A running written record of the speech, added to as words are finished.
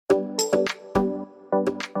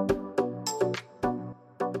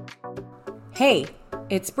Hey,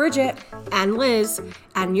 it's Bridget and Liz,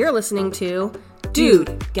 and you're listening to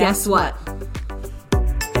Dude, Guess What?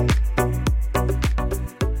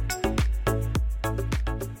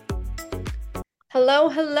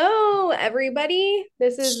 Hello, everybody.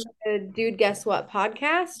 This is the Dude, Guess What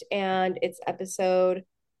podcast, and it's episode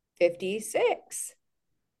 56.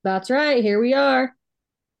 That's right. Here we are.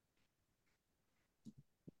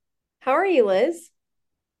 How are you, Liz?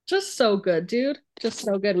 Just so good, dude. Just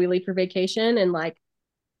so good. We leave for vacation in like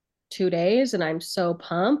 2 days, and I'm so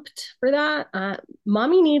pumped for that.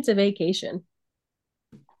 Mommy needs a vacation.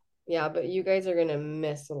 Yeah, but you guys are gonna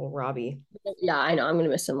miss little Robbie. Yeah, I know. I'm gonna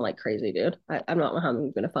miss him like crazy, dude. I'm not know how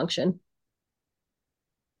I'm gonna function.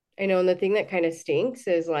 I know, and the thing that kind of stinks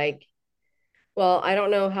is like, well, I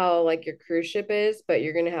don't know how like your cruise ship is, but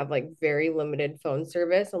you're gonna have like very limited phone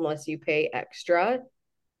service unless you pay extra.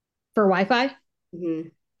 For Wi-Fi? Mm-hmm.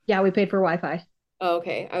 Yeah, we paid for Wi-Fi. Oh,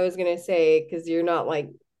 okay. I was gonna say because you're not like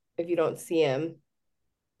if you don't see him.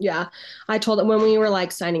 Yeah, I told them when we were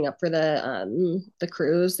like signing up for the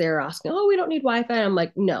cruise, they were asking, "Oh, we don't need Wi-Fi." I'm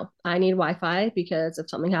like, "No, I need Wi-Fi because if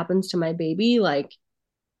something happens to my baby, like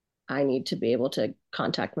I need to be able to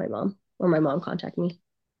contact my mom or my mom contact me."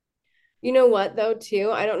 You know what though,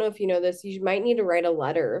 too? I don't know if you know this. You might need to write a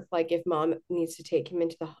letter, like if mom needs to take him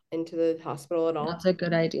into the hospital at all. That's a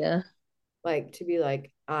good idea. Like to be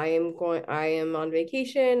like, I am on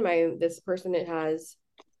vacation. This person it has.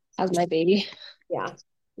 As my baby. Yeah.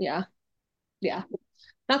 Yeah. Yeah.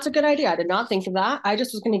 That's a good idea. I did not think of that. I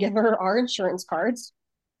just was going to give her our insurance cards.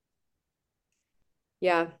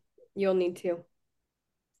 Yeah. You'll need to.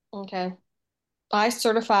 Okay. I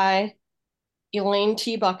certify Elaine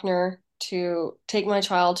T. Buckner to take my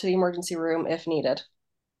child to the emergency room if needed.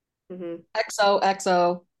 Mm-hmm.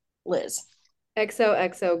 XOXO Liz.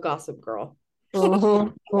 XOXO Gossip Girl.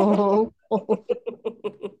 Mhm, mhm.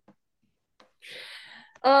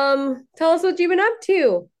 Tell us what you've been up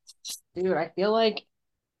to. Dude, I feel like,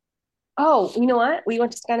 oh, you know what? We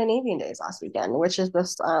went to Scandinavian Days last weekend, which is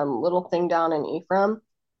this little thing down in Ephraim.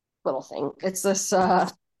 Little thing. It's this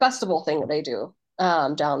festival thing that they do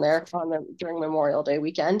down there during Memorial Day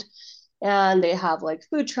weekend. And they have like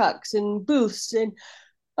food trucks and booths and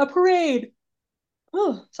a parade.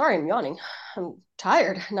 Oh, sorry, I'm yawning. I'm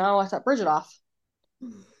tired. Now I thought Bridget off.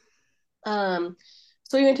 Um,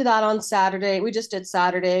 so we went to that on Saturday. We just did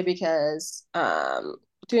Saturday because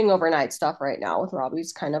doing overnight stuff right now with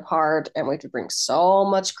Robbie's kind of hard, and we have to bring so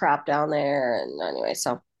much crap down there. And anyway,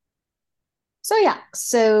 so yeah,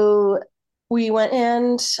 so we went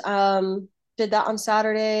and did that on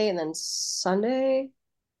Saturday, and then Sunday.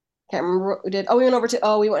 Can't remember what we did. Oh,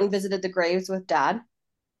 we went and visited the graves with Dad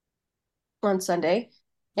on Sunday.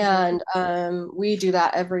 And we do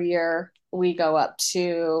that every year. We go up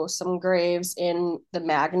to some graves in the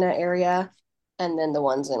Magna area and then the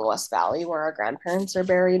ones in West Valley where our grandparents are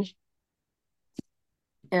buried.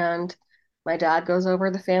 And my dad goes over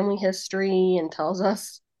the family history and tells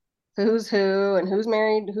us who's who and who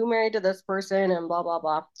married to this person and blah, blah,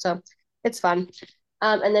 blah. So it's fun.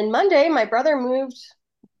 And then Monday, my brother moved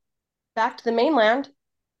back to the mainland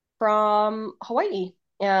from Hawaii.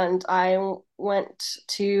 And I went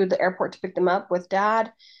to the airport to pick them up with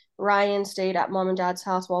Dad. Ryan stayed at Mom and Dad's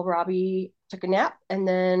house while Robbie took a nap. And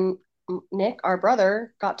then Nick, our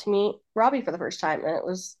brother, got to meet Robbie for the first time. And it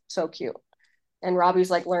was so cute. And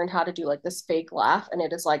Robbie's like learned how to do like this fake laugh. And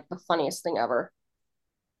it is like the funniest thing ever.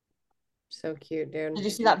 So cute, dude. Did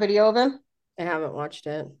you see that video of him? I haven't watched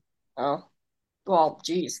it. Oh, well,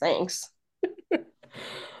 geez, thanks.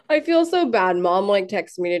 I feel so bad. Mom like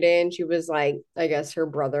texted me today and she was like, I guess her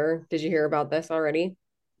brother. Did you hear about this already?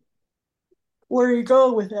 Where are you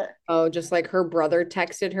going with it? Oh, just like her brother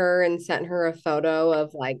texted her and sent her a photo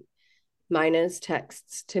of like Mina's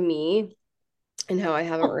texts to me and how I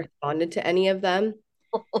haven't responded to any of them.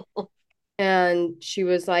 And she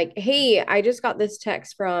was like, "Hey, I just got this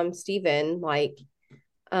text from Steven. Like,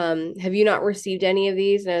 have you not received any of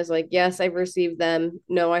these?" And I was like, "Yes, I've received them.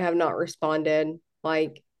 No, I have not responded."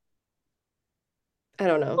 Like, I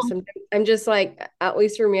don't know. Sometimes I'm just like, at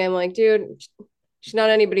least for me, I'm like, dude, she's not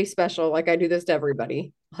anybody special. Like I do this to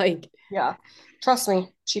everybody. Like, yeah, trust me,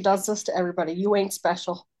 she does this to everybody. You ain't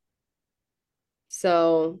special.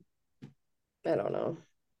 so I don't know.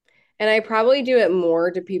 And I probably do it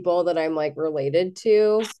more to people that I'm like related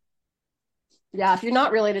to. Yeah, if you're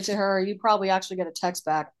not related to her, you probably actually get a text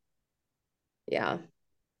back. Yeah.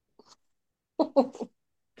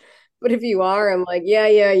 But if you are, I'm like, yeah,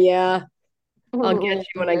 yeah, yeah. I'll get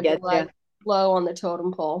you when I You're get you. like low on the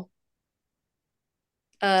totem pole.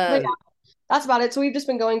 But Um, yeah, that's about it. So we've just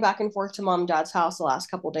been going back and forth to mom and dad's house the last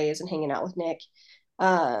couple days and hanging out with Nick.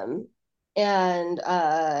 Um, And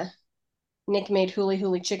Nick made huli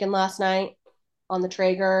huli chicken last night on the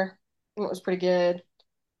Traeger. And it was pretty good.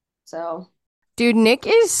 So Dude, Nick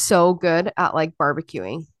is so good at like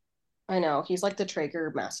barbecuing. I know he's like the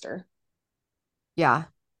Traeger master. Yeah.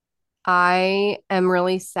 I am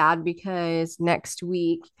really sad because next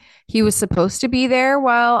week he was supposed to be there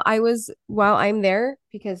while I'm there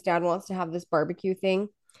because dad wants to have this barbecue thing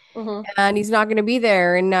Hmm. and he's not going to be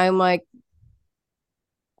there and I'm like,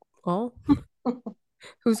 well,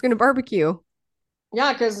 who's going to barbecue?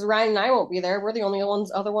 Yeah, because Ryan and I won't be there. We're the only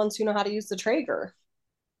other ones who know how to use the Traeger.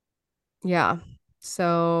 Yeah.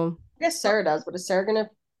 So, I guess Sarah does, but is Sarah gonna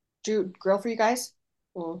do grill for you guys?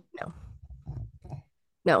 Mm. no.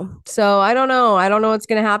 No. So, I don't know. I don't know what's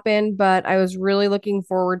going to happen, but I was really looking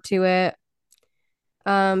forward to it.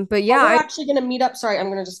 But Well, yeah, we're actually gonna meet up. Sorry, I'm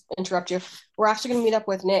gonna just interrupt you. We're actually gonna meet up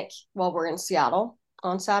with Nick while we're in Seattle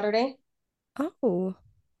on Saturday. oh,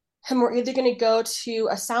 And we're either gonna go to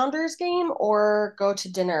a Sounders game or go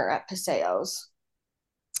to dinner at Paseo's.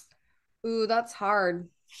 ooh, that's hard.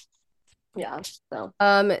 Yeah. So.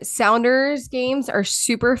 Sounders games are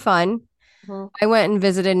super fun. Mhm. I went and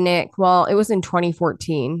visited Nick. Well, it was in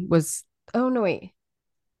 2014. Oh no, wait.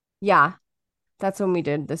 Yeah, that's when we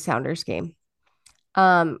did the Sounders game.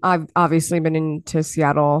 I've obviously been into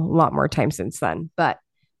Seattle a lot more time since then, but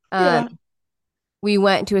um Yeah. we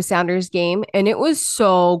went to a Sounders game and it was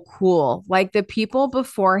so cool. Like the people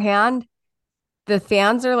beforehand, the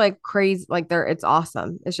fans are like crazy, like it's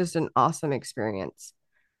awesome. It's just an awesome experience.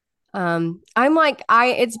 I'm like,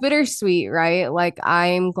 it's bittersweet, right? Like,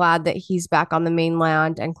 I'm glad that he's back on the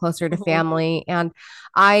mainland and closer to Mhm. family. And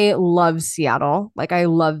I love Seattle. Like, I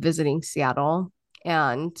love visiting Seattle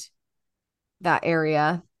and that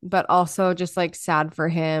area, but also just like sad for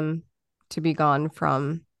him to be gone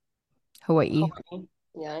from Hawaii. Hawaii.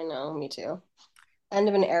 Yeah, I know. Me too. End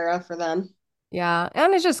of an era for them. Yeah.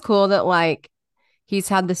 And it's just cool that like he's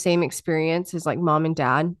had the same experience as like mom and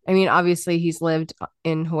dad. I mean, obviously, he's lived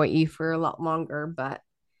in Hawaii for a lot longer, but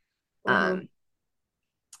Hmm.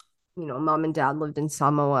 mom and dad lived in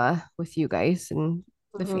Samoa with you guys and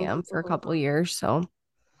the Hmm. fam for a Hmm. couple of years. So,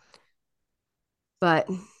 but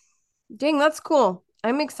dang, that's cool.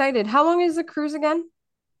 I'm excited. How long is the cruise again?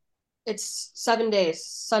 It's 7 days,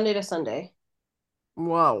 Sunday to Sunday.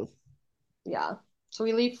 Whoa. Yeah. So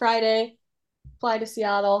we leave Friday, fly to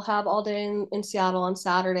Seattle, have all day in Seattle on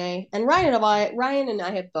Saturday. And Ryan and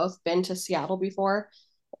I have both been to Seattle before,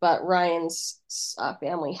 but Ryan's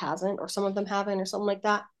family hasn't, or some of them haven't, or something like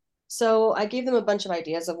that. So I gave them a bunch of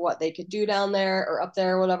ideas of what they could do down there or up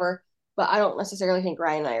there or whatever. But I don't necessarily think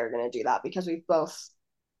Ryan and I are going to do that because we've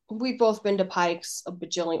both been to Pikes a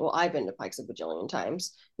bajillion. Well, I've been to Pikes a bajillion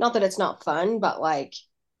times. Not that it's not fun, but like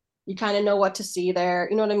you kind of know what to see there.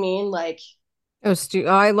 You know what I mean? Like,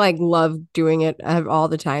 I like love doing it all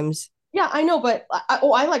the times. yeah, I know, but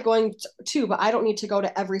I like going too, but I don't need to go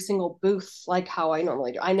to every single booth like how I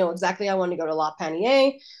normally do. I know exactly I want to go to La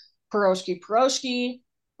Panier, Pierogi,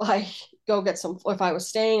 like go get some. If I was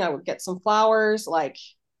staying, I would get some flowers, like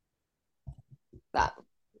that.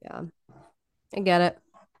 Yeah, I get it.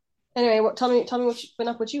 Anyway, tell me what's been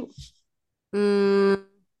up with you. Mm,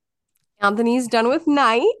 Anthony's done with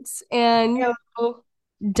nights and Oh.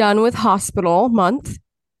 done with hospital month.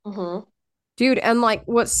 Mm-hmm. Dude, and like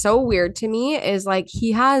what's so weird to me is like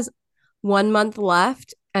he has 1 month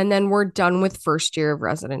left and then we're done with first year of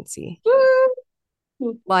residency.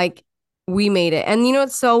 Like we made it. And you know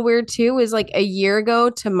what's so weird too is like a year ago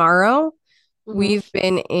tomorrow, Mm-hmm. we've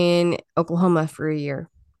been in Oklahoma for a year.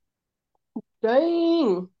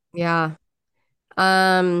 Dang. Yeah.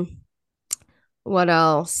 Um, what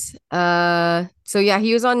else? So yeah,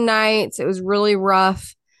 he was on nights. It was really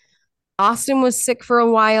rough. Austin was sick for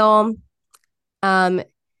a while. Um,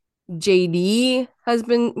 JD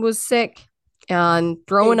husband was sick and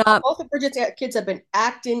throwing Hey, up. both of Bridget's kids have been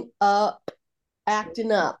acting up,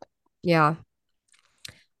 acting up. Yeah.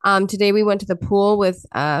 Today we went to the pool with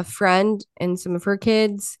a friend and some of her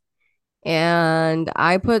kids, and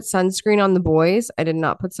I put sunscreen on the boys. I did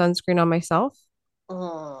not put sunscreen on myself.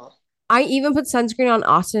 Oh. I even put sunscreen on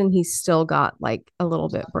Austin, and he still got like a little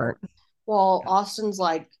bit burnt. Well, Austin's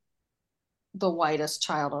like the whitest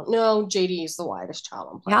child on. No, JD is the whitest child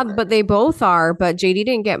on Yeah, planet Earth. but they both are, but JD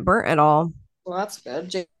didn't get burnt at all. Well, that's good.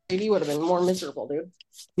 JD would have been more miserable, dude.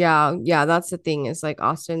 Yeah, yeah, that's the thing is like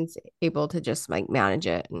Austin's able to just like manage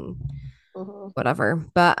it and Mm-hmm. whatever.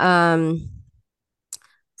 But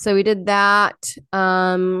so we did that.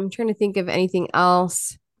 I'm trying to think of anything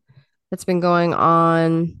else that's been going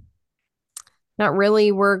on. Not really.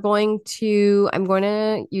 I'm going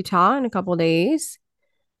to Utah in a couple days.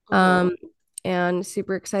 Mm-hmm. Um, and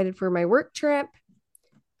super excited for my work trip.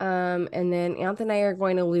 And then Anthony and I are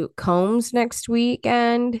going to Luke Combs next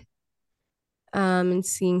weekend, and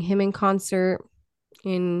seeing him in concert.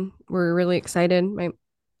 And we're really excited. My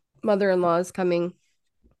mother-in-law is coming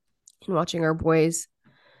and watching our boys.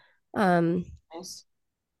 Um, Nice.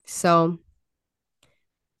 so,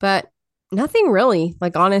 but nothing really.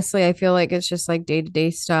 Like, honestly, I feel like it's just like day-to-day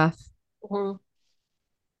stuff. Mhm.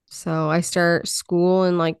 So I start school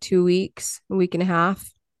in like 2 weeks, a week and a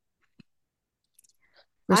half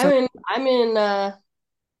or I'm something. in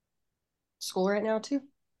school right now too.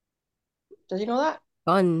 Did you know that?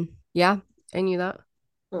 Fun. Yeah, I knew that.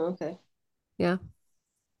 Oh, okay. Yeah.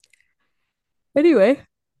 Anyway,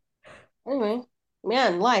 Anyway,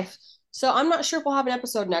 man, life. So I'm not sure if we'll have an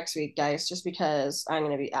episode next week, guys, just because I'm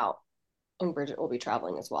going to be out and Bridget will be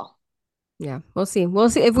traveling as well. yeah, we'll see. We'll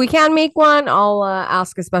see if we can make one. I'll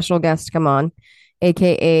ask a special guest to come on,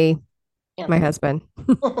 aka my Anthony. husband.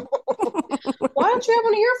 Why don't you have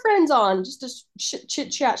one of your friends on just to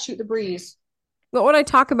chit chat, shoot the breeze? What would I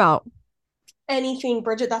talk about? Anything,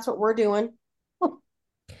 Bridget, that's what we're doing.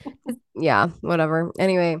 Yeah, whatever.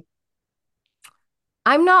 Anyway,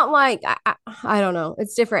 I'm not like I don't know.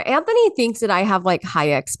 It's different. Anthony thinks that I have like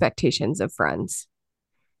high expectations of friends.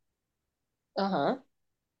 Uh-huh.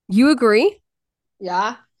 You agree?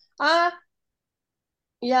 Yeah. Uh,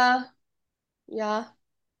 yeah. Yeah.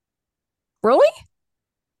 Really?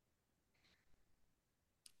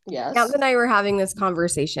 Anthony Yes. and I were having this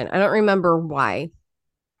conversation. I don't remember why.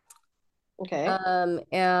 Okay.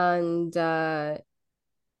 And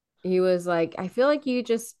he was like, I feel like you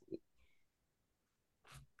just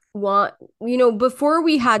want, before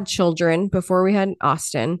we had children, before we had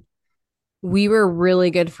Austin, we were really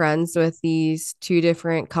good friends with these two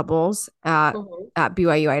different couples Mm-hmm. at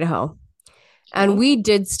BYU, Idaho. And Okay. we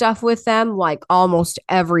did stuff with them like almost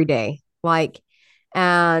every day. Like,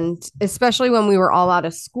 and especially when we were all out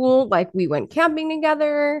of school, like we went camping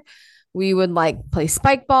together. We would like play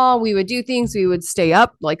spike ball. We would do things. We would stay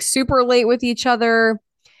up like super late with each other.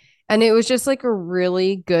 And it was just like a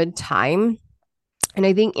really good time. And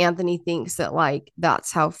I think Anthony thinks that like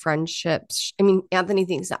that's how friendships, I mean, Anthony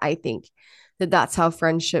thinks that I think that that's how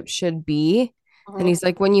friendships should be. And Mm-hmm. he's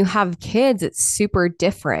like, when you have kids, it's super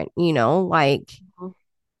different, like Mm-hmm.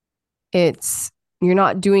 it's, you're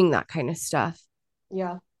not doing that kind of stuff.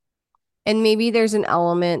 Yeah. And maybe there's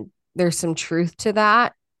some truth to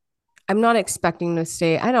that. I'm not expecting to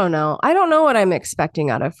stay. I don't know. I don't know what I'm expecting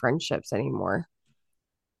out of friendships anymore.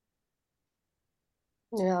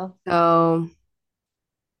 Yeah. So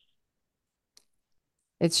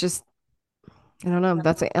it's just, I don't know.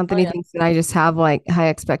 That's what Oh Anthony yeah. thinks that I just have like high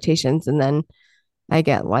expectations and then I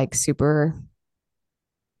get like super,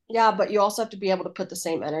 Yeah, but you also have to be able to put the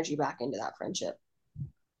same energy back into that friendship.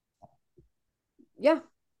 yeah,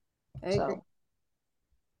 I agree. So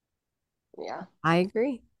yeah. I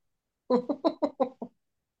agree.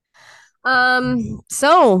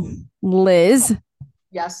 So Liz,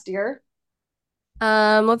 Yes, dear.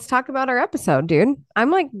 let's talk about our episode, dude.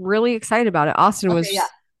 I'm like really excited about it. Austin Okay, yeah. was,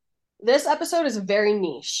 This episode is very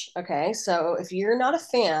niche. Okay. So if you're not a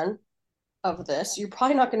fan of this, you're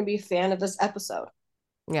probably not going to be a fan of this episode.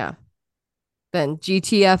 yeah, then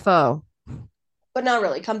GTFO. But not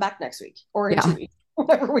really. Come back next week or in Yeah. 2 weeks,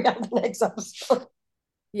 whenever we have the next episode.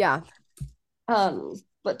 Yeah. Um,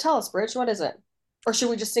 but tell us, Bridge, what is it? Or should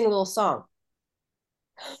we just sing a little song?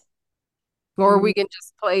 Or we can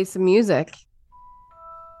just play some music.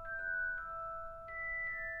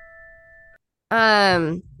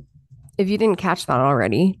 Um, if you didn't catch that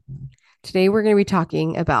already, today we're going to be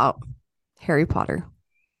talking about Harry Potter.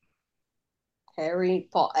 Harry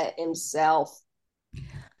Potter himself.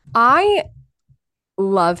 I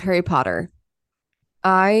love Harry Potter.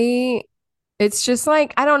 I it's just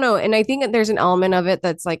like I don't know, and I think that there's an element of it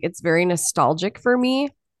that's like it's very nostalgic for me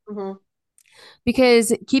Mm-hmm.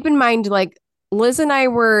 because keep in mind like Liz and I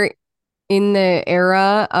were in the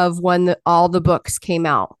era of when all the books came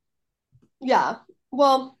out. Yeah.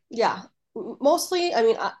 Well, yeah. Mostly, I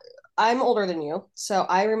mean, I'm older than you, so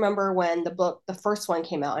I remember when the first one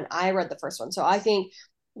came out, and I read the first one. So I think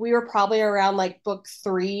we were probably around like book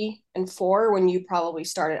 3 and 4 when you probably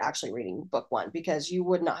started actually reading book one because you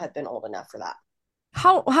would not have been old enough for that.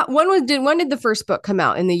 How when did the first book come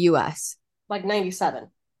out in the US? Like 97.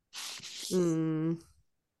 Mm,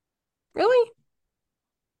 really?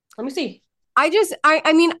 Let me see. I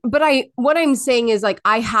mean, but what I'm saying is like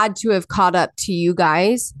I had to have caught up to you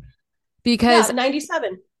guys Yeah, because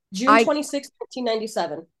 97. June I 26th,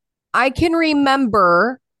 1997. I can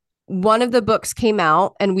remember one of the books came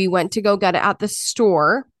out and we went to go get it at the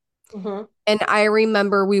store Hmm. And I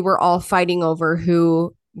remember we were all fighting over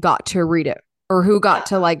who got to read it or who got Yeah.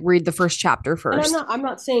 to like read the first chapter And first. I'm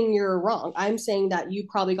not saying you're wrong. I'm saying that you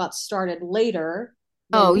probably got started later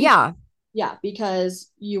than Oh, we did. yeah. Yeah, because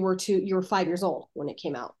you were 5 years old when it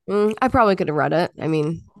came out. I probably could have read it. I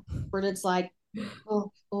mean, Where it's like,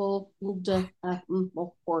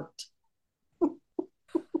 port.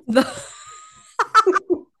 the,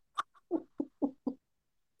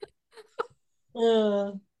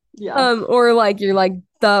 Uh, yeah. or like you're like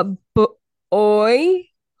the boy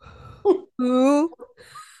who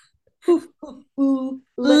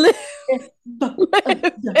li- lived.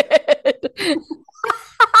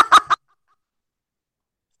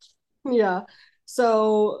 Yeah.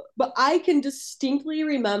 So, but I can distinctly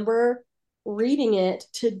remember reading it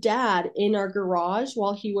to dad in our garage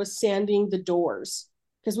while he was sanding the doors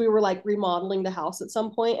because we were like remodeling the house at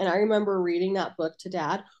some point. And I remember reading that book to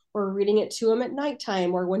dad or reading it to him at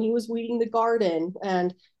nighttime or when he was weeding the garden.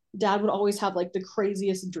 And dad would always have like the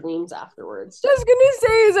craziest dreams afterwards. I was gonna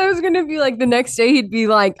say is I was gonna be like the next day he'd be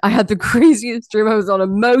like, I had the craziest dream I was on a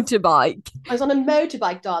motorbike. I was on a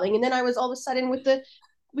motorbike, darling, and then I was all of a sudden with the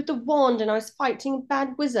wand and I was fighting a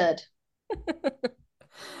bad wizard.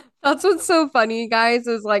 That's what's so funny, guys,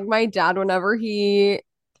 is like my dad, whenever he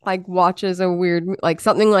like watches a weird like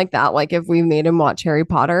something like that, like if we made him watch Harry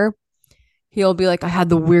Potter, he'll be like, I had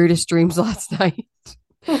the weirdest dreams last night.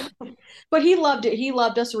 But he loved it. He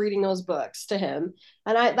loved us reading those books to him.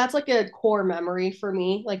 And I that's like a core memory for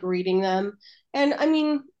me, like reading them. And I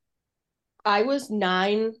mean, I was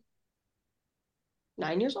 9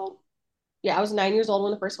 years old. Yeah, I was 9 years old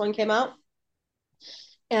when the first one came out.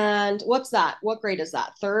 And what's that? What grade is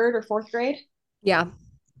that? Third or fourth grade? Yeah,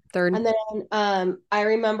 third. And then I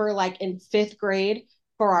remember like in fifth grade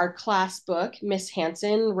for our class book, Miss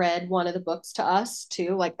Hanson read one of the books to us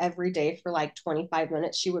too. Like every day for like 25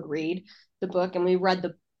 minutes, she would read the book, and we read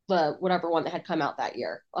the whatever one that had come out that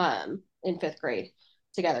year in fifth grade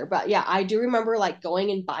together. But yeah, I do remember like going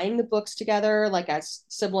and buying the books together, like as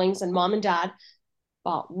siblings, and mom and dad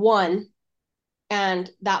bought one, and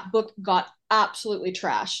that book got absolutely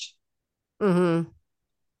trashed. Mm-hmm.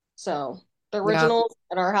 So the Yeah. originals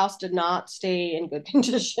at our house did not stay in good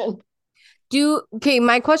condition. Okay,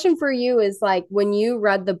 my question for you is like when you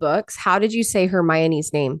read the books, how did you say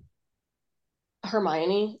Hermione's name?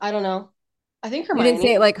 Hermione. I don't know. I think You didn't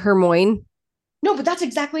say Hermione. it like Hermione. No, but that's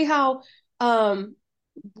exactly how um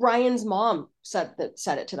Brian's mom said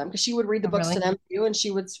it to them because she would read the Oh, books to really? them too, and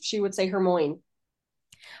she would say Hermione.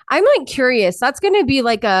 I'm like curious. That's gonna be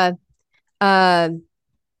like a a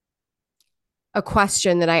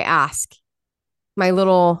question that I ask my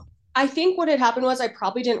little. I think what had happened was I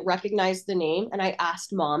probably didn't recognize the name, and I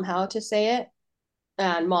asked mom how to say it,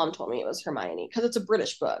 and mom told me it was Hermione because it's a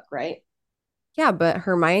British book, right? Yeah, but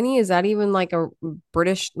Hermione, is that even like a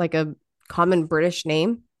British, like a common British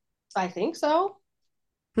name? I think so.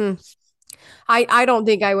 Hmm. I don't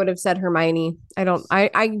think I would have said Hermione. I don't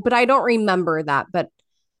but I don't remember that. But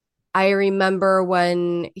I remember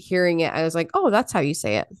when hearing it, I was like, oh, that's how you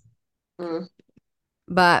say it. Mm,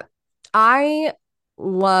 But I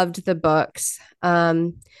loved the books.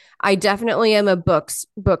 I definitely am a books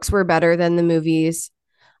were better than the movies.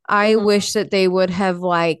 I hmm. wish that they would have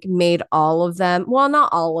like made all of them, well, not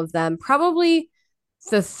all of them, probably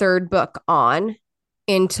the third book on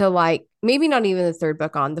into like maybe not even the third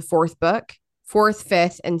book on, the fourth book, fourth,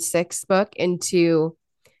 fifth, and sixth book into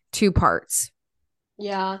two parts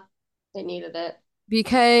Yeah, they needed it.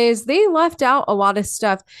 because they left out a lot of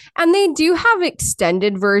stuff. And they do have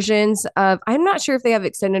extended versions of, I'm not sure if they have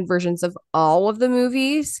extended versions of all of the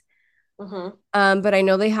movies. Hmm. But I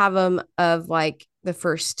know they have them of like the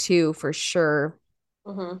first two for sure.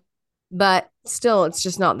 Hmm. But still, it's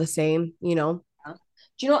just not the same, you know? Yeah.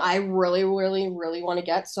 Do you know what I really, really, really want to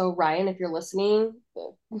get? So Ryan, if you're listening,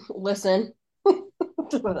 listen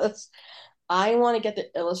to this. I want to get the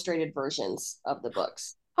illustrated versions of the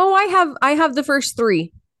books. Oh, I have the first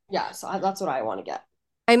three. Yeah, so that's what I want to get.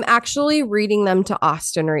 I'm actually reading them to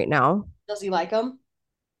Austin right now. Does he like them?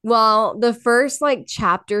 Well, the first like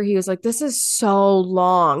chapter, he was like, this is so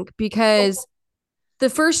long because the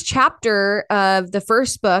first chapter of the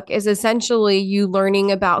first book is essentially you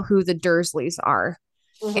learning about who the Dursleys are.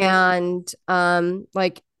 Mm-hmm. And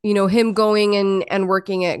like, you know, him going and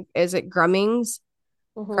working at is it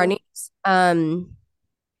Mm-hmm. Grunnings?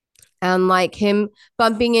 And like him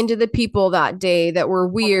bumping into the people that day that were On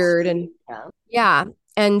the weird and street. Yeah. yeah.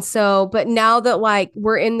 And so, but now that like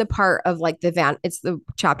we're in the part of like it's the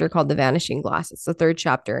chapter called The Vanishing Glass. It's the third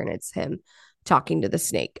chapter and it's him talking to the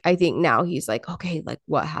snake. I think now he's like, okay, like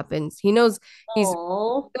what happens? He knows he's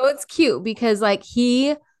Oh. so it's cute because like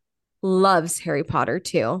he loves Harry Potter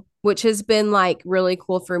too, which has been like really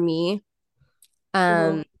cool for me. Mm-hmm.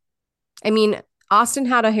 Um, I mean, Austin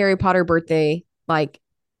had a Harry Potter birthday like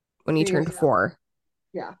when he 3 years turned ago. 4.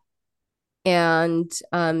 Yeah. And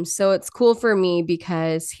so it's cool for me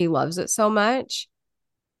because he loves it so much.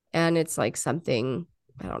 And it's like something,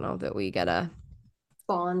 I don't know, that we gotta.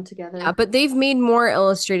 Bond Yeah, together. but they've made more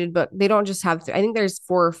illustrated book. They don't just have, I think there's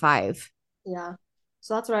 4 or 5. Yeah.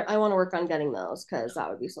 So that's what I want to work on getting those because that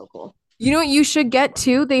would be so cool. You know what you should get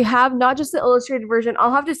too? They have not just the illustrated version.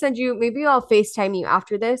 I'll have to send you, maybe I'll FaceTime you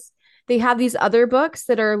after this. They have these other books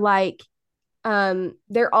that are like,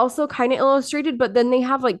 they're also kind of illustrated, but then they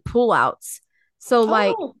have like pullouts. So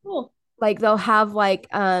Oh, cool. like they'll have like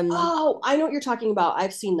Oh, I know what you're talking about.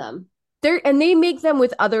 I've seen them. they're and they make them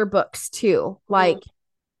with other books too. Mm-hmm. Like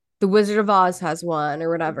The Wizard of Oz has one or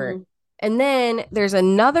whatever. Mm-hmm. And then there's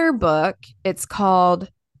another book. It's called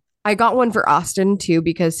I got one for Austin too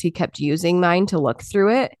because he kept using mine to look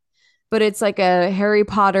through it. But it's like a Harry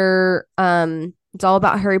Potter it's all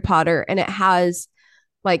about Harry Potter and it has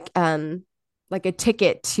like like a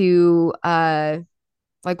ticket to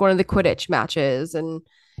like one of the Quidditch matches and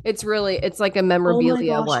it's like a Oh my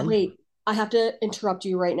memorabilia gosh, one. wait. I have to interrupt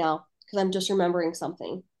you right now because I'm just remembering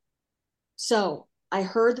something. So I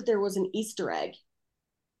heard that there was an Easter egg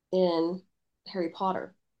in Harry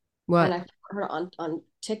Potter, and What? I heard it on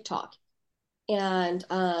TikTok. And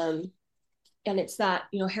and it's that,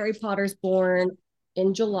 Harry Potter's born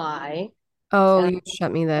in July. Oh, And you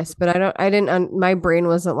shut me this, but I didn't, my brain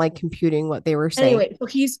wasn't like computing what they were saying. anyway, so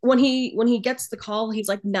he's when he gets the call, he's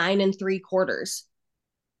like 9 3/4.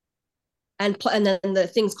 And then the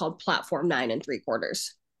thing's called platform 9 3/4.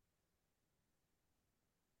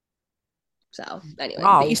 So anyway, the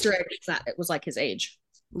Wow. Easter egg is that it was like his age.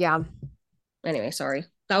 Yeah. Anyway, sorry.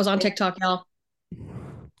 That was on TikTok, y'all.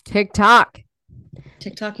 TikTok.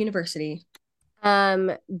 TikTok University.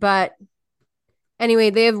 But anyway,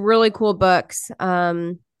 they have really cool books.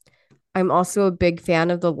 I'm also a big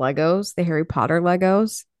fan of the Legos, the Harry Potter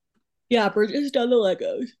Legos. Yeah, Bridget's done the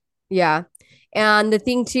Legos. Yeah. And the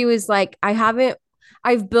thing too is like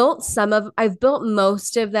I've built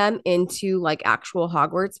most of them into like actual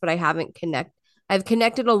Hogwarts, but I've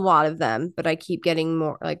connected a lot of them, but I keep getting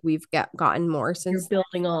more like gotten more You're since then.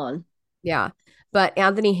 building on. Yeah. But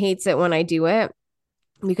Anthony hates it when I do it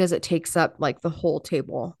because it takes up like the whole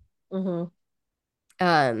table. Mm-hmm.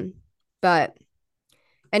 Um, but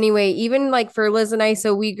anyway, even like for Liz and I,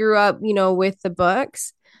 so we grew up, with the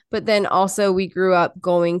books, but then also we grew up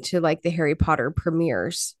going to like the Harry Potter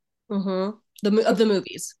premieres. Mm-hmm. Of the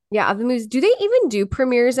movies. Yeah, of the movies. Do they even do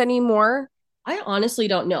premieres anymore? I honestly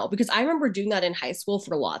don't know because I remember doing that in high school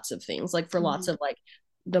for lots of things, like for lots of like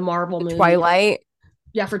the Marvel The movies. Twilight,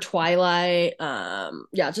 Yeah, for Twilight.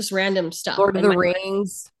 Yeah, just random stuff. Lord of And the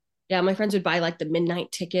Rings. my friends would buy like the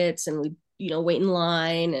midnight tickets and we'd, wait in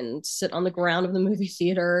line and sit on the ground of the movie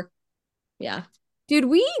theater. Yeah. Dude,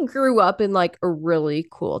 we grew up in like a really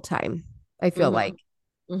cool time. I feel Mm-hmm. like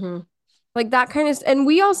Mm-hmm. that kind of, and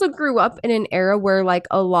we also grew up in an era where like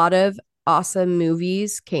a lot of awesome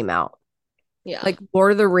movies came out, Yeah. like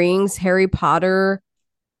Lord of the Rings, Harry Potter,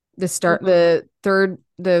 Mm-hmm.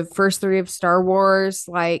 the first three of Star Wars.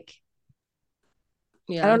 Like,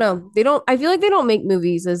 I Yeah. don't know. I feel like they don't make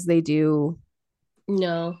movies as they do.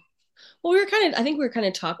 No. Well, I think we were kind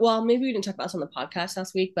of well, maybe we didn't talk about this on the podcast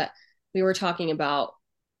last week, but we were talking about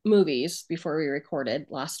movies before we recorded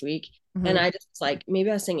last week. And Mhm. I just was like, maybe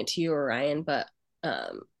I was saying it to you or Ryan, but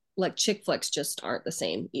like chick flicks just aren't the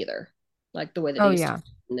same either. Like the way that they Oh, used to yeah. be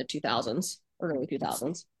in the 2000s or early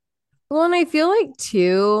 2000s. Well, and I feel like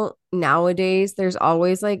too, nowadays, there's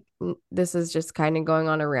always like, this is just kind of going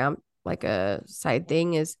on around like a side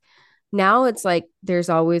thing is now it's like there's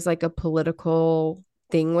always like a political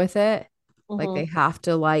thing with it. Like they Mm-hmm. have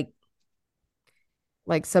to like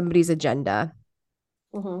somebody's agenda.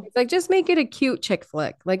 Mm-hmm. It's like just make it a cute chick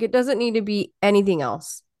flick. Like it doesn't need to be anything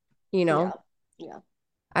else, you Yeah. know? Yeah.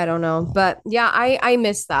 I don't know. But yeah, I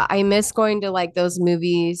miss that. I miss going to like those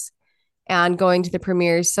movies and going to the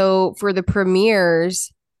premieres. So for the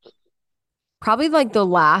premieres, probably like the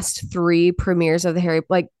last three premieres of the Harry,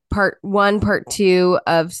 like part one, part two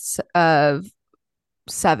of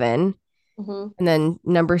seven, Mm-hmm. and then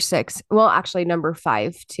number six. Well, actually, number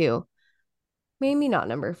five too. Maybe not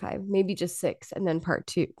number five, maybe just six, and then part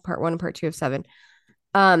one and part two of seven.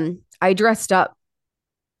 I dressed up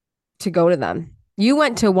to go to them. You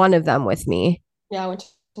went to one of them with me, Yeah, I went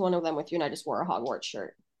to one of them with you and I just wore a Hogwarts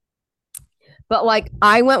shirt. but like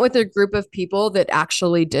I went with a group of people that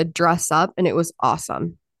actually did dress up, and it was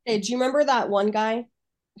awesome. Hey, do you remember that one guy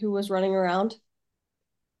who was running around?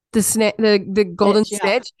 the golden Snitch, yeah.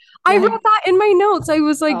 snitch. I Yeah. wrote that in my notes. I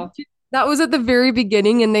was like, Oh, that was at the very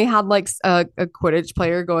beginning, and they had like a Quidditch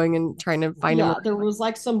player going and trying to find him. yeah. There was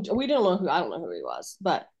like some, we don't know who, I don't know who he was,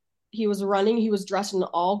 but he was running. He was dressed in an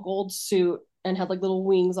all gold suit and had like little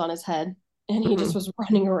wings on his head. And he just Mhm. was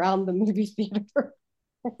running around the movie theater.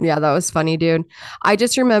 Yeah, that was funny, dude. I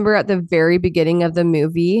just remember at the very beginning of the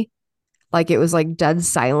movie, like it was like dead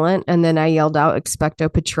silent, and then I yelled out "Expecto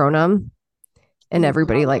Patronum," and And the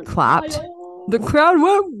everybody crowd like went clapped. The wild. crowd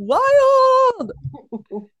went wild.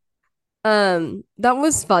 That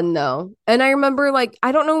was fun though. And I remember like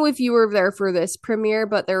I don't know if you were there for this premiere,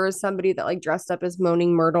 but there was somebody that like dressed up as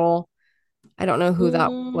Moaning Myrtle. I don't know who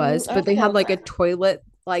that was, I but don't they think I had was like a there. toilet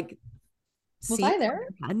like Was seat I on there?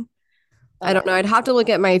 their head. I I don't might know. have I'd been. have to look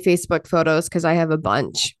at my Facebook photos because I have a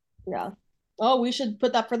bunch. Yeah. Oh, we should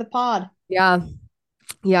put that for the pod. Yeah.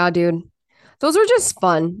 Yeah, dude. Those were just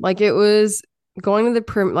fun. Like it was going to the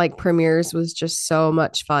premieres was just so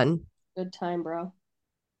much fun. Good time, bro.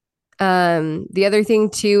 The other thing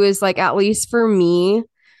too is like at least for me,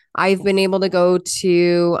 I've been able to go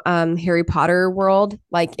to Harry Potter World,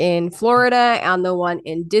 like in Florida and the one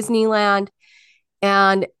in Disneyland.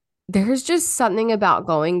 And there's just something about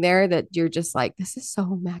going there that you're just like, this is so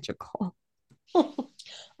magical.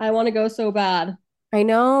 I want to go so bad. I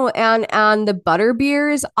know. And the butter beer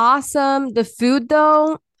is awesome. The food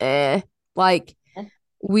though, like Not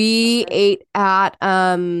we great. ate at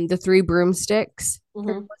the Three Broomsticks. Or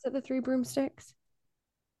Mm-hmm. was it the Three Broomsticks?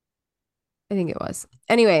 I think it was.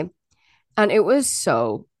 Anyway, and it was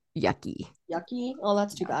so yucky. Yucky. Oh,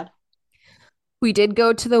 that's too Yeah. bad. We did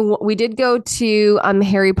go to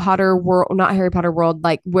Harry Potter World, not Harry Potter World,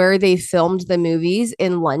 like where they filmed the movies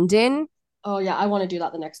in London. Oh, yeah. I want to do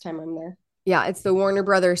that the next time I'm there. Yeah, it's the Warner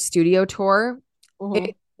Brothers studio tour. Mm-hmm.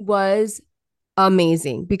 It was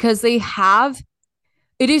amazing because it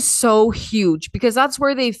is so huge because that's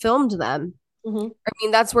where they filmed them. Mm-hmm. I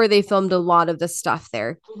mean, that's where they filmed a lot of the stuff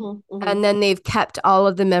there. Mm-hmm. Mm-hmm. And then they've kept all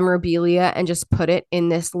of the memorabilia and just put it in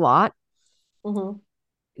this lot. Mm-hmm.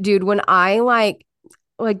 Dude, when I like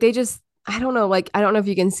they just I don't know, like I don't know if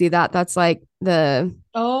you can see that. That's like the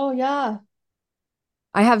Oh, yeah.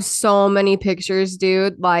 I have so many pictures,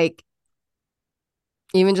 dude. Like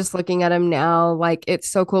even just looking at them now, like it's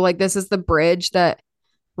so cool. Like this is the bridge that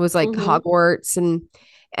was like Mm-hmm. Hogwarts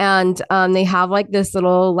and they have like this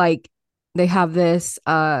little like they have this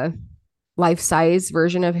life-size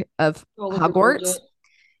version of Oh, look at Hogwarts. Bridget.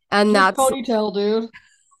 And Cute that's ponytail, dude.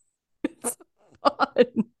 fun.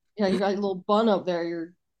 Yeah, you got your little bun up there.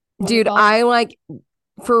 Your what are they Dude, called? I like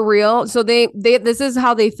for real. So they this is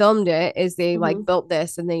how they filmed it is they Mm-hmm. like built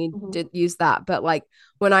this and they Mm-hmm. did use that. But like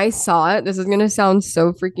when I saw it, this is gonna sound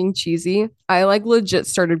so freaking cheesy. I like legit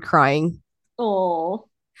started crying. Oh.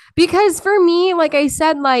 Because for me, like I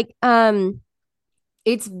said, like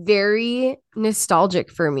it's very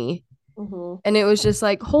nostalgic for me. Mm-hmm. And it was just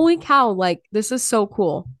like, holy cow, like this is so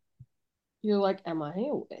cool. You're like, am I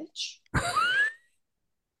a witch?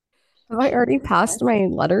 Have I already I, passed my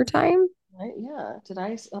letter time? yeah. Did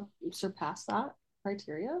I surpass that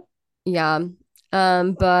criteria? Yeah.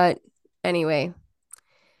 But anyway.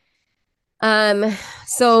 Um,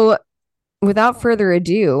 so without further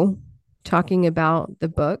ado, talking about the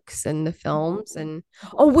books and the films Mm-hmm. and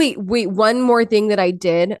Mm-hmm. oh wait, one more thing that I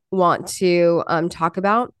did want to talk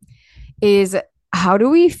about is how do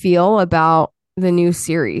we feel about the new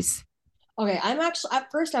series? Okay, I'm actually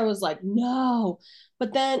at first I was like, no,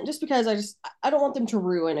 but then just because I don't want them to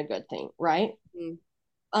ruin a good thing, right?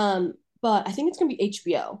 But I think it's gonna be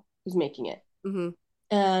HBO who's making it. Mm-hmm.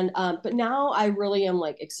 And but now I really am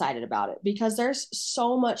like excited about it because there's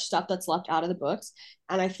so much stuff that's left out of the books,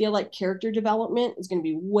 and I feel like character development is gonna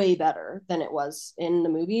be way better than it was in the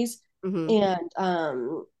movies. Mm-hmm.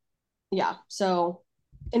 And yeah, so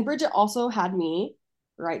and Bridget also had me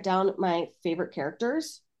write down my favorite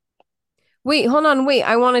characters. Wait, hold on, wait.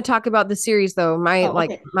 I want to talk about the series though. My Oh, like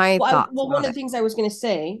okay. my thoughts Well, one about of the it. things I was going to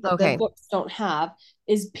say that the Okay. books don't have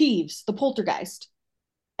is Peeves, the poltergeist.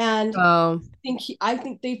 And Oh, I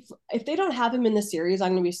think they, if they don't have him in the series,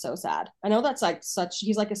 I'm going to be so sad. I know that's like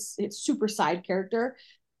he's like it's super side character,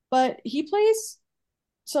 but he plays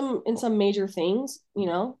in some major things, you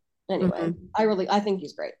know. Anyway, mhm. I think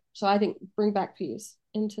he's great. So I think bring back Peeves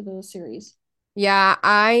into the series. Yeah,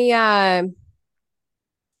 I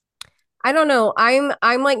don't know.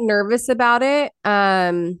 I'm like nervous about it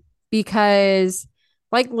because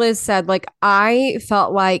like Liz said, like I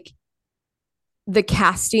felt like the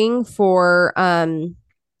casting for I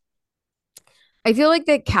feel like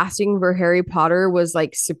the casting for Harry Potter was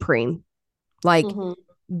like supreme. Like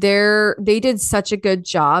Mm-hmm. they did such a good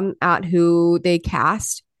job at who they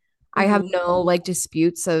cast. I have Mm-hmm. no like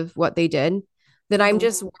disputes of what they did. That I'm Mm-hmm.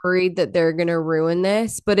 just worried that they're gonna ruin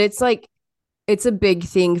this, but it's like it's a big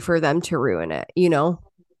thing for them to ruin it, you know?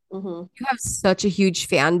 Mm-hmm. You have such a huge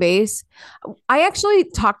fan base. I actually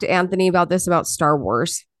talked to Anthony about this about Star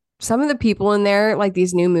Wars. Some of the people in there, like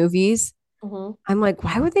these new movies, Mm-hmm. I'm like,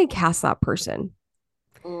 why would they cast that person?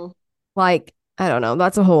 Mm-hmm. Like, I don't know.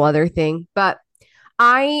 That's a whole other thing. But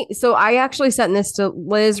I actually sent this to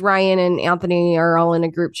Liz, Ryan, and Anthony are all in a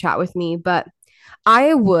group chat with me. But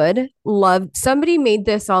I would love somebody made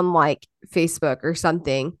this on like Facebook or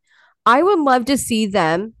something. I would love to see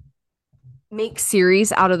them make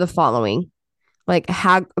series out of the following, like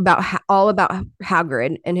all about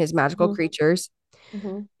Hagrid and his magical Mm-hmm. creatures.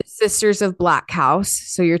 Mm-hmm. Sisters of Black House.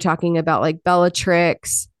 So you're talking about like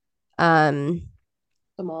Bellatrix, um,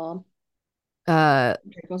 The mom, uh,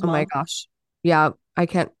 Draco's oh my mom, gosh, yeah, I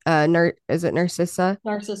can't. Is it Narcissa?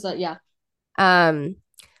 Narcissa. Yeah. Um,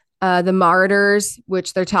 the Martyrs,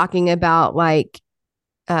 which they're talking about like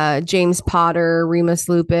James Potter, Remus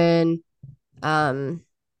Lupin, um,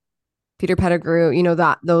 Peter Pettigrew. You know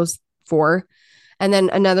that those four, and then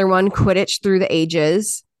another one, Quidditch Through the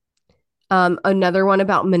Ages. Another one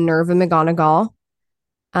about Minerva McGonagall,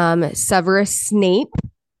 Severus Snape,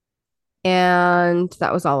 and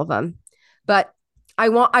that was all of them. But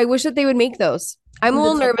I wish that they would make those. I'm a I'm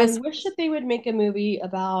little just like, I nervous. wish that they would make a movie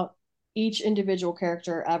about each individual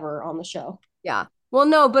character ever on the show. Yeah. Well,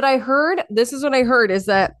 no, but I heard this is what I heard is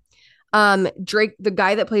that Drake, the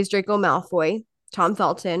guy that plays Draco Malfoy, Tom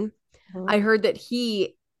Felton, Mm-hmm. I heard that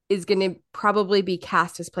he is going to probably be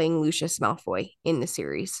cast as playing Lucius Malfoy in the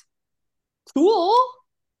series. Cool.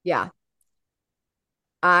 Yeah.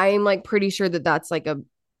 I'm like pretty sure that that's like a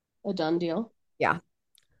A done deal, yeah.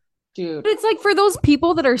 dude. But it's like for those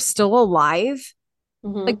people that are still alive,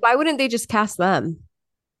 like Mm-hmm. why wouldn't they just cast them?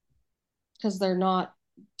 Because they're not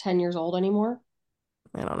 10 years old anymore.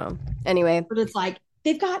 I don't know. Anyway, But it's like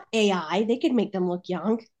they've got AI. They could make them look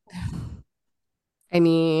young. I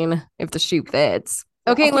mean, if the shoe fits.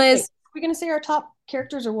 Yeah. Okay, Okay, wait. Liz. Are we gonna say our top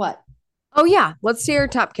characters or what? Oh yeah, let's see our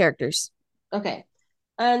top characters. Okay.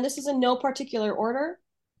 And this is in no particular order.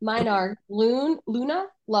 Mine are Luna,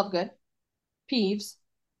 Lovegood, Peeves,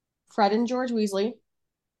 Fred and George Weasley,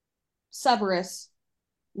 Severus,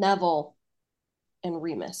 Neville, and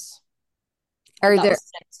Remus. Are That there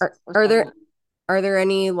was six are, or are seven. there are there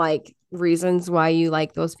any like reasons why you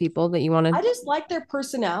like those people that you want to? I just like their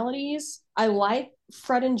personalities. I like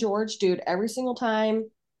Fred and George, dude. Every single time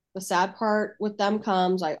the sad part with them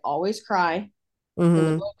comes, I always cry in the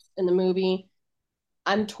Mm-hmm. books, in the movie.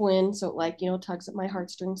 I'm twin, so like, tugs at my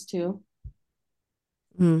heartstrings too.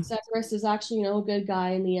 Mm-hmm. Severus is actually, a good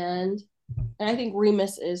guy in the end. And I think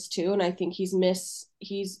Remus is too, and I think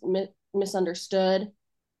misunderstood.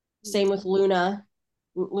 Same with Luna.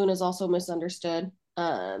 Luna's also misunderstood.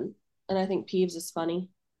 And I think Peeves is funny.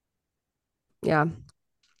 Yeah.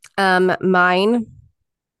 Mine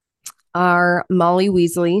are Molly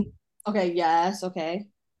Weasley. Okay, yes, okay.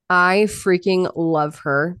 I freaking love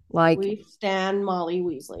her. Like, We stand Molly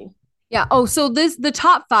Weasley. yeah. Oh, so this the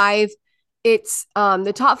top five. It's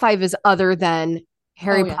the top five is other than Oh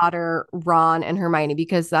Harry yeah, Potter, Ron, and Hermione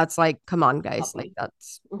because that's like, come on, guys, like puppy.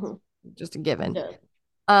 that's Mm-hmm. just a given. Yeah.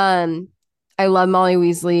 Um, I love Molly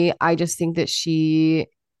Weasley. I just think that she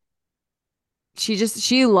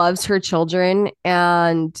loves her children,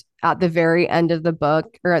 and at the very end of the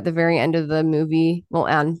book or at the very end of the movie, well,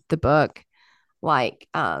 and the book, like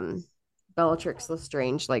Bellatrix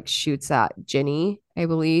Lestrange like shoots at Ginny, I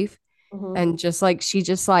believe, Mm-hmm. and just like she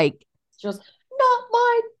just like Just not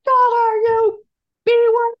my daughter, you be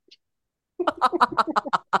one.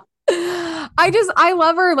 I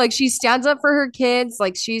love her. Like she stands up for her kids.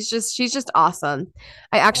 Like she's just awesome.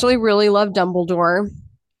 I actually really love Dumbledore.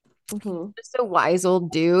 Mm-hmm. Just a wise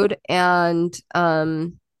old dude. And I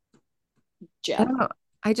Jeb. don't know.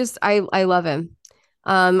 I love him.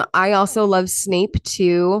 I also love Snape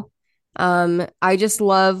too. I just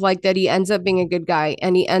love like that he ends up being a good guy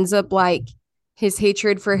and he ends up like his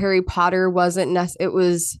hatred for Harry Potter wasn't it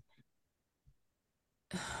was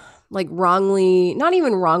like wrongly, not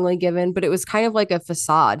even wrongly given, but it was kind of like a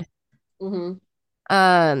facade. Mm-hmm.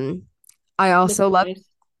 Um, I also love, Misplaced.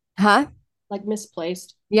 huh? Like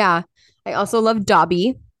misplaced. Yeah. I also love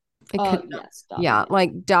Dobby. I could not, Yes, Dobby. yeah,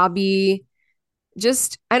 like Dobby.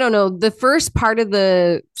 Just, I don't know. The first part of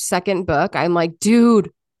the second book, I'm like, dude.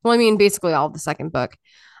 Well, I mean, basically all of the second book.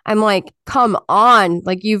 I'm like, come on.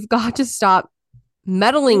 Like, you've got to stop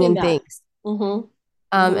meddling Doing in that. things. Mm-hmm.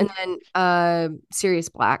 Mm-hmm. And then Sirius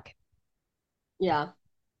Black. Yeah.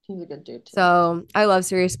 He's a good dude too. So I love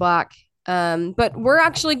Sirius Black. But we're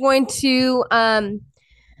actually going to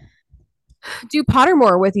do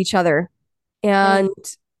Pottermore with each other. Oh, And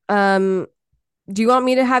um, do you want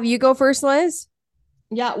me to have you go first, Liz?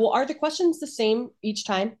 yeah. Well, are the questions the same each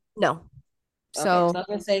time? No. Okay, because So, I was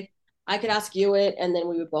gonna say I could ask you it, and then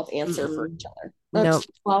we would both answer for mm-mm, each other. no.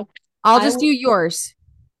 Well, I'll I just do will. yours.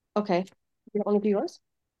 Okay, you want to do yours?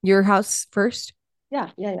 Your house first. Yeah,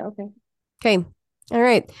 yeah, yeah. Okay. Okay. All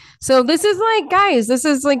right. So this is like, guys, this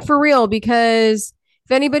is like for real because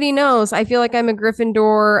if anybody knows, I feel like I'm a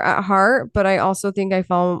Gryffindor at heart, but I also think I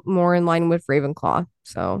fall more in line with Ravenclaw.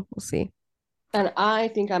 So we'll see. And I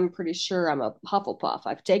think I'm pretty sure I'm a Hufflepuff.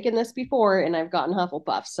 I've taken this before, and I've gotten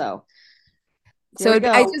Hufflepuff. So here we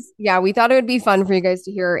So I go. just, yeah, we thought it would be fun for you guys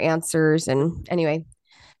to hear our answers. And anyway,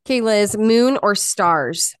 okay, Liz, moon or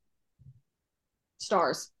stars?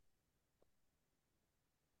 Stars.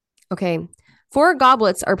 Okay. Four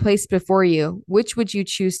goblets are placed before you. Which would you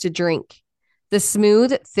choose to drink? The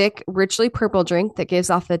smooth, thick, richly purple drink that gives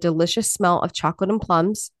off a delicious smell of chocolate and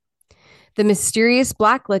plums. The mysterious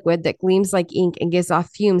black liquid that gleams like ink and gives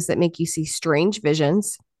off fumes that make you see strange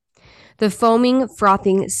visions. The foaming,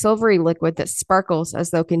 frothing, silvery liquid that sparkles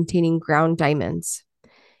as though containing ground diamonds.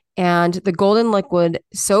 And the golden liquid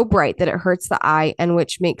so bright that it hurts the eye and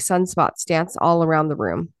which makes sunspots dance all around the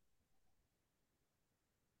room.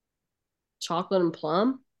 Chocolate and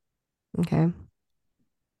plum. Okay.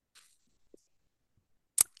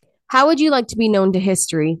 How would you like to be known to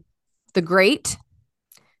history? The great,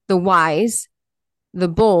 the wise, the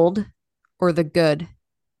bold, or the good?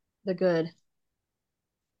 The good.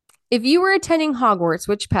 If you were attending Hogwarts,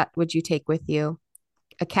 which pet would you take with you?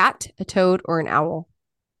 A cat, a toad, or an owl?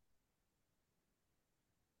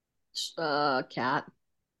 Cat.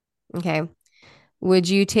 Okay. Would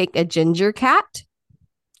you take a ginger cat,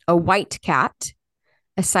 a white cat,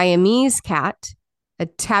 a Siamese cat, a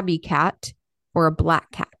tabby cat, or a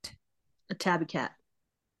black cat? A tabby cat.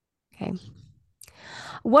 Okay.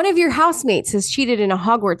 One of your housemates has cheated in a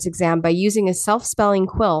Hogwarts exam by using a self spelling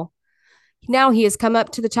quill. Now he has come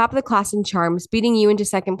up to the top of the class in charms, beating you into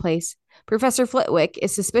second place. Professor Flitwick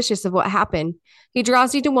is suspicious of what happened. He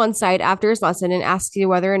draws you to one side after his lesson and asks you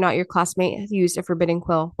whether or not your classmate used a forbidden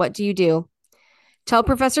quill. What do you do? Tell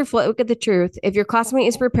Professor Flitwick the truth. If your classmate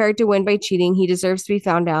is prepared to win by cheating, he deserves to be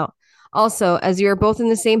found out. Also, as you are both in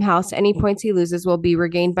the same house, any points he loses will be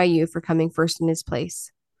regained by you for coming first in his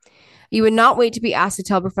place. You would not wait to be asked to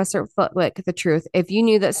tell Professor Flitwick the truth. If you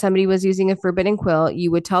knew that somebody was using a forbidden quill,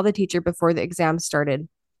 you would tell the teacher before the exam started.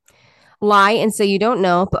 Lie and say you don't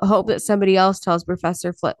know, but hope that somebody else tells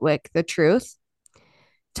Professor Flitwick the truth.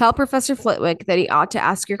 Tell Professor Flitwick that he ought to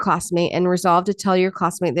ask your classmate and resolve to tell your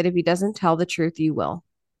classmate that if he doesn't tell the truth, you will.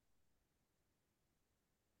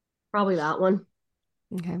 Probably that one.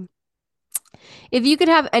 Okay. If you could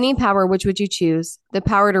have any power, which would you choose? The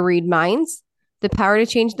power to read minds, the power to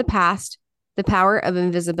change the past, the power of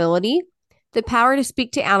invisibility, the power to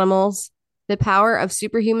speak to animals, the power of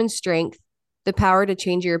superhuman strength, the power to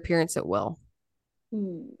change your appearance at will.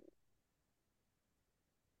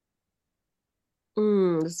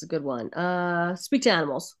 This is a good one. Speak to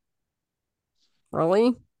animals.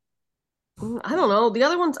 Really? I don't know. The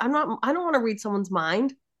other ones, I'm not. I don't want to read someone's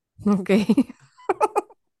mind. Okay.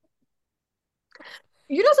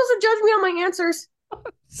 You're not supposed to judge me on my answers.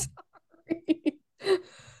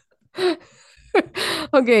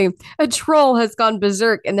 Okay. A troll has gone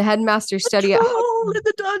berserk in the headmaster's A study troll in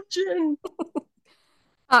the dungeon.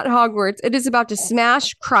 at Hogwarts. It is about to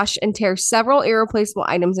smash, crush, and tear several irreplaceable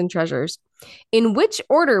items and treasures. In which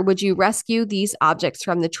order would you rescue these objects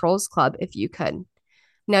from the Trolls Club if you could?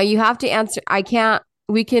 Now you have to answer. I can't,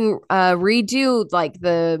 we can redo like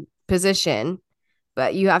the position,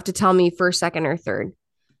 but you have to tell me first, second, or third.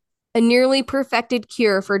 A nearly perfected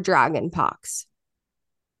cure for dragon pox.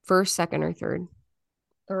 First, second, or third.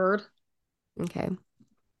 Third. Okay.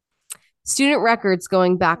 Student records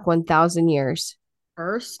going back 1,000 years.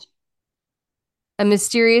 First. A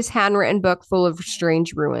mysterious handwritten book full of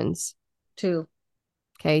strange ruins. Two.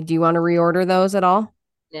 Okay. Do you want to reorder those at all?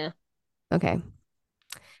 Yeah. Okay.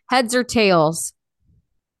 Heads or tails?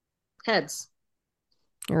 Heads.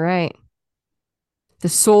 All right. The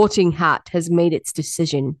sorting hat has made its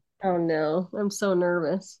decision. Oh no, I'm so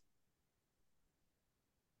nervous.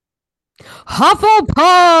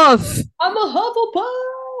 Hufflepuff! I'm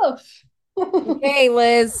a Hufflepuff. Okay,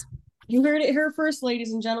 Liz. You heard it here first,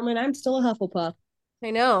 ladies and gentlemen. I'm still a Hufflepuff.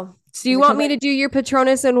 I know. So, do you want Because me I to do your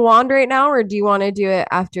Patronus and wand right now, or do you want to do it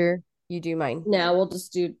after you do mine? now we'll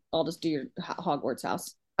just do. I'll just do your Hogwarts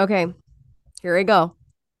house. Okay, here we go.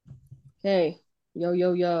 Okay. Yo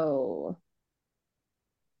yo yo.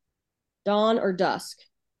 Dawn or dusk?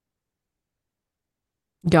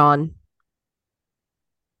 Dawn.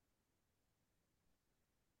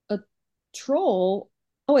 Troll.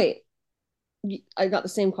 Oh, wait. I got the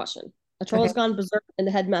same question. A troll Okay. has gone berserk in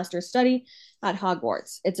the headmaster's study at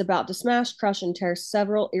Hogwarts. It's about to smash, crush, and tear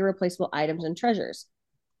several irreplaceable items and treasures.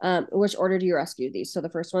 Which order do you rescue these? So the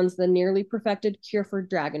first one's the nearly perfected cure for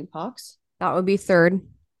dragonpox. That would be third.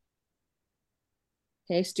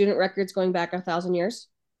 Okay, student records going back 1,000 years.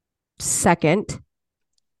 Second.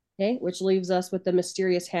 Okay, which leaves us with the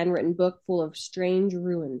mysterious handwritten book full of strange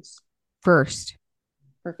ruins. First.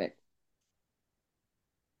 Perfect.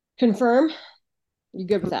 Confirm. You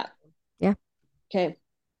good with that? Yeah. Okay.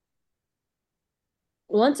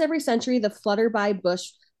 Once every century, the flutterby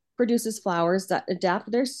bush produces flowers that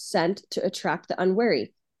adapt their scent to attract the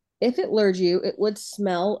unwary. If it lured you, it would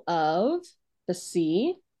smell of the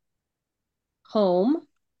sea, home,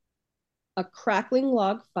 a crackling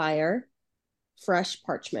log fire, fresh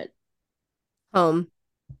parchment. Home.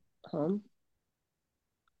 Home,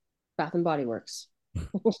 Bath and Body Works.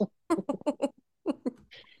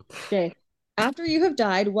 Okay. After you have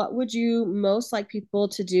died, what would you most like people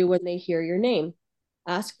to do when they hear your name?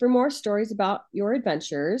 Ask for more stories about your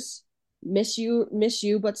adventures. Miss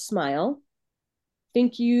you, but smile.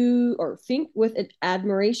 Think with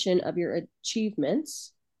admiration of your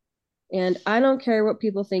achievements. And I don't care what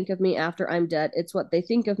people think of me after I'm dead. It's what they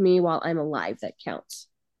think of me while I'm alive that counts.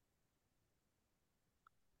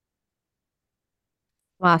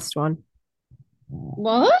 Last one.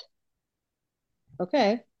 What?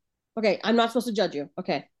 Okay. Okay. I'm not supposed to judge you.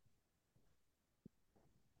 Okay.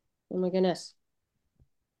 Oh my goodness.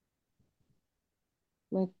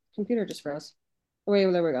 My computer just froze. Oh, wait,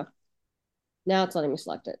 there we go. Now it's letting me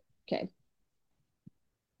select it. Okay.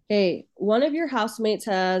 Hey, one of your housemates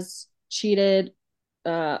has cheated.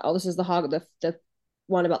 This is the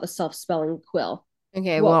one about the self-spelling quill.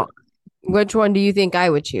 Okay, What? well, which one do you think I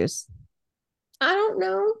would choose? I don't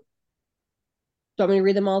know. Do you want me to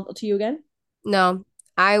read them all to you again? No,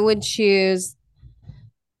 I would choose,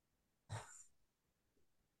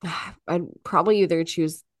 I'd probably either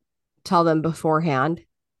choose tell them beforehand.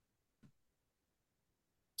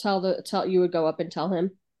 Tell you would go up and tell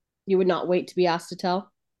him. You would not wait to be asked to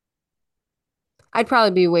tell. I'd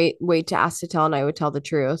probably be wait to ask to tell and I would tell the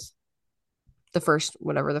truth. The first,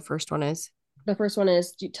 whatever the first one is. The first one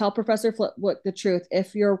is tell Professor Flitwick the truth.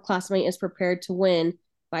 If your classmate is prepared to win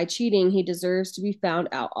by cheating, he deserves to be found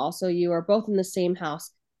out. Also, you are both in the same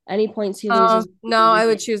house. Any points he loses, No, I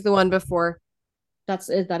would choose the one before. that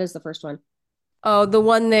is the first one. Oh, the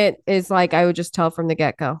one that is like I would just tell from the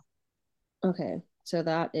get-go. Okay, so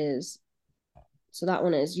that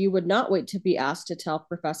one is you would not wait to be asked to tell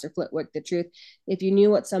Professor Flitwick the truth. If you knew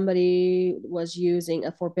what somebody was using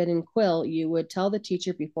a forbidden quill, you would tell the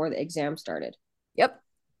teacher before the exam started. Yep.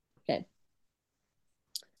 Okay.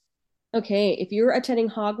 Okay, if you were attending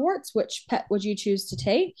Hogwarts, which pet would you choose to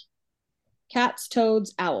take? Cats,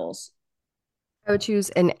 toads, owls. I would choose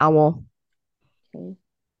an owl. Okay.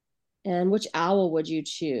 And which owl would you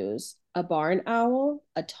choose? A barn owl,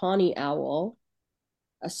 a tawny owl,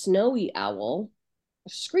 a snowy owl, a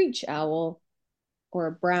screech owl, or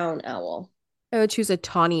a brown owl? I would choose a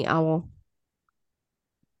tawny owl.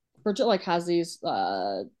 Bridget like has these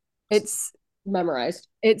It's memorized.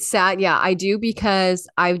 it's sad. Yeah, I do because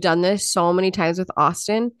I've done this so many times with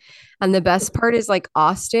Austin. And the best part is like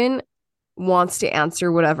Austin wants to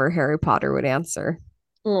answer whatever Harry Potter would answer.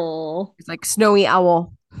 Oh. It's like snowy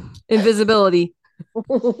owl, invisibility.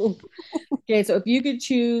 Okay, so if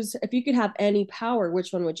you could have any power,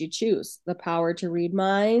 which one would you choose? The power to read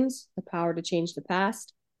minds, the power to change the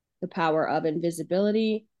past, the power of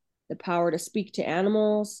invisibility, the power to speak to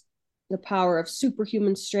animals, the power of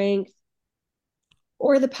superhuman strength,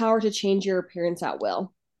 or the power to change your appearance at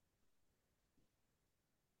will.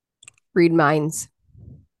 Read minds.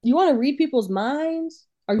 You want to read people's minds?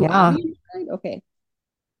 Are you out of Yeah, your mind? Okay.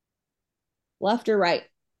 Left or right?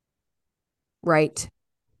 right.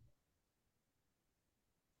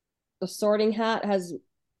 The sorting hat has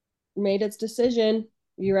made its decision.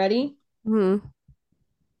 You ready? Hmm.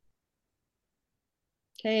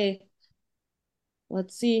 Okay.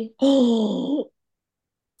 Let's see. Oh,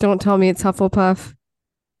 Don't tell me it's Hufflepuff.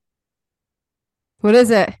 What is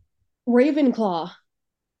it? Ravenclaw.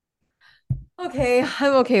 Okay,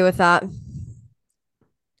 I'm okay with that.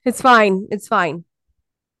 It's fine. It's fine.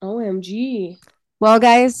 OMG. Well,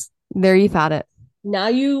 guys, there you've had it. Now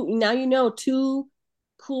you know two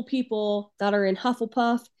cool people that are in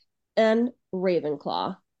Hufflepuff and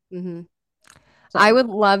Ravenclaw. Hmm. I So would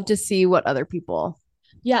love to see what other people.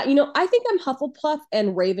 yeah, I think I'm Hufflepuff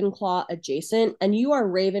and Ravenclaw adjacent, and you are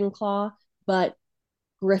Ravenclaw, but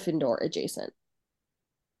Gryffindor adjacent.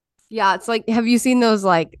 Yeah, it's like, have you seen those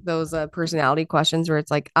like those personality questions where it's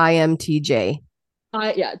like IMTJ?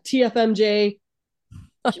 Yeah, TFMJ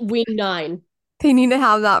Wing 9. They need to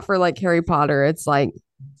have that for like Harry Potter. It's like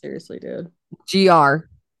Seriously, dude. GR.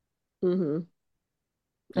 Mm-hmm.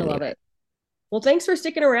 I love Anyway, it. Well, thanks for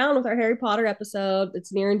sticking around with our Harry Potter episode.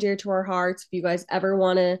 It's near and dear to our hearts. If you guys ever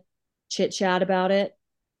want to chit chat about it,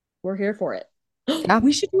 we're here for it. yeah,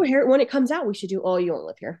 We should do a Harry when it comes out. We should do. Oh, you won't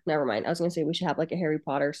live here. Never mind. I was gonna say we should have like a Harry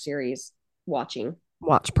Potter series watching.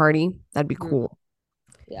 watch party. That'd be Mhm. cool.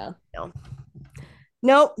 Yeah. No.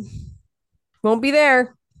 Nope, won't be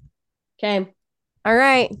there. Okay. All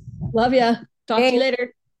right. Love ya. Talk to you Thanks.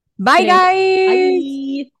 later. Bye, Okay. Bye. guys.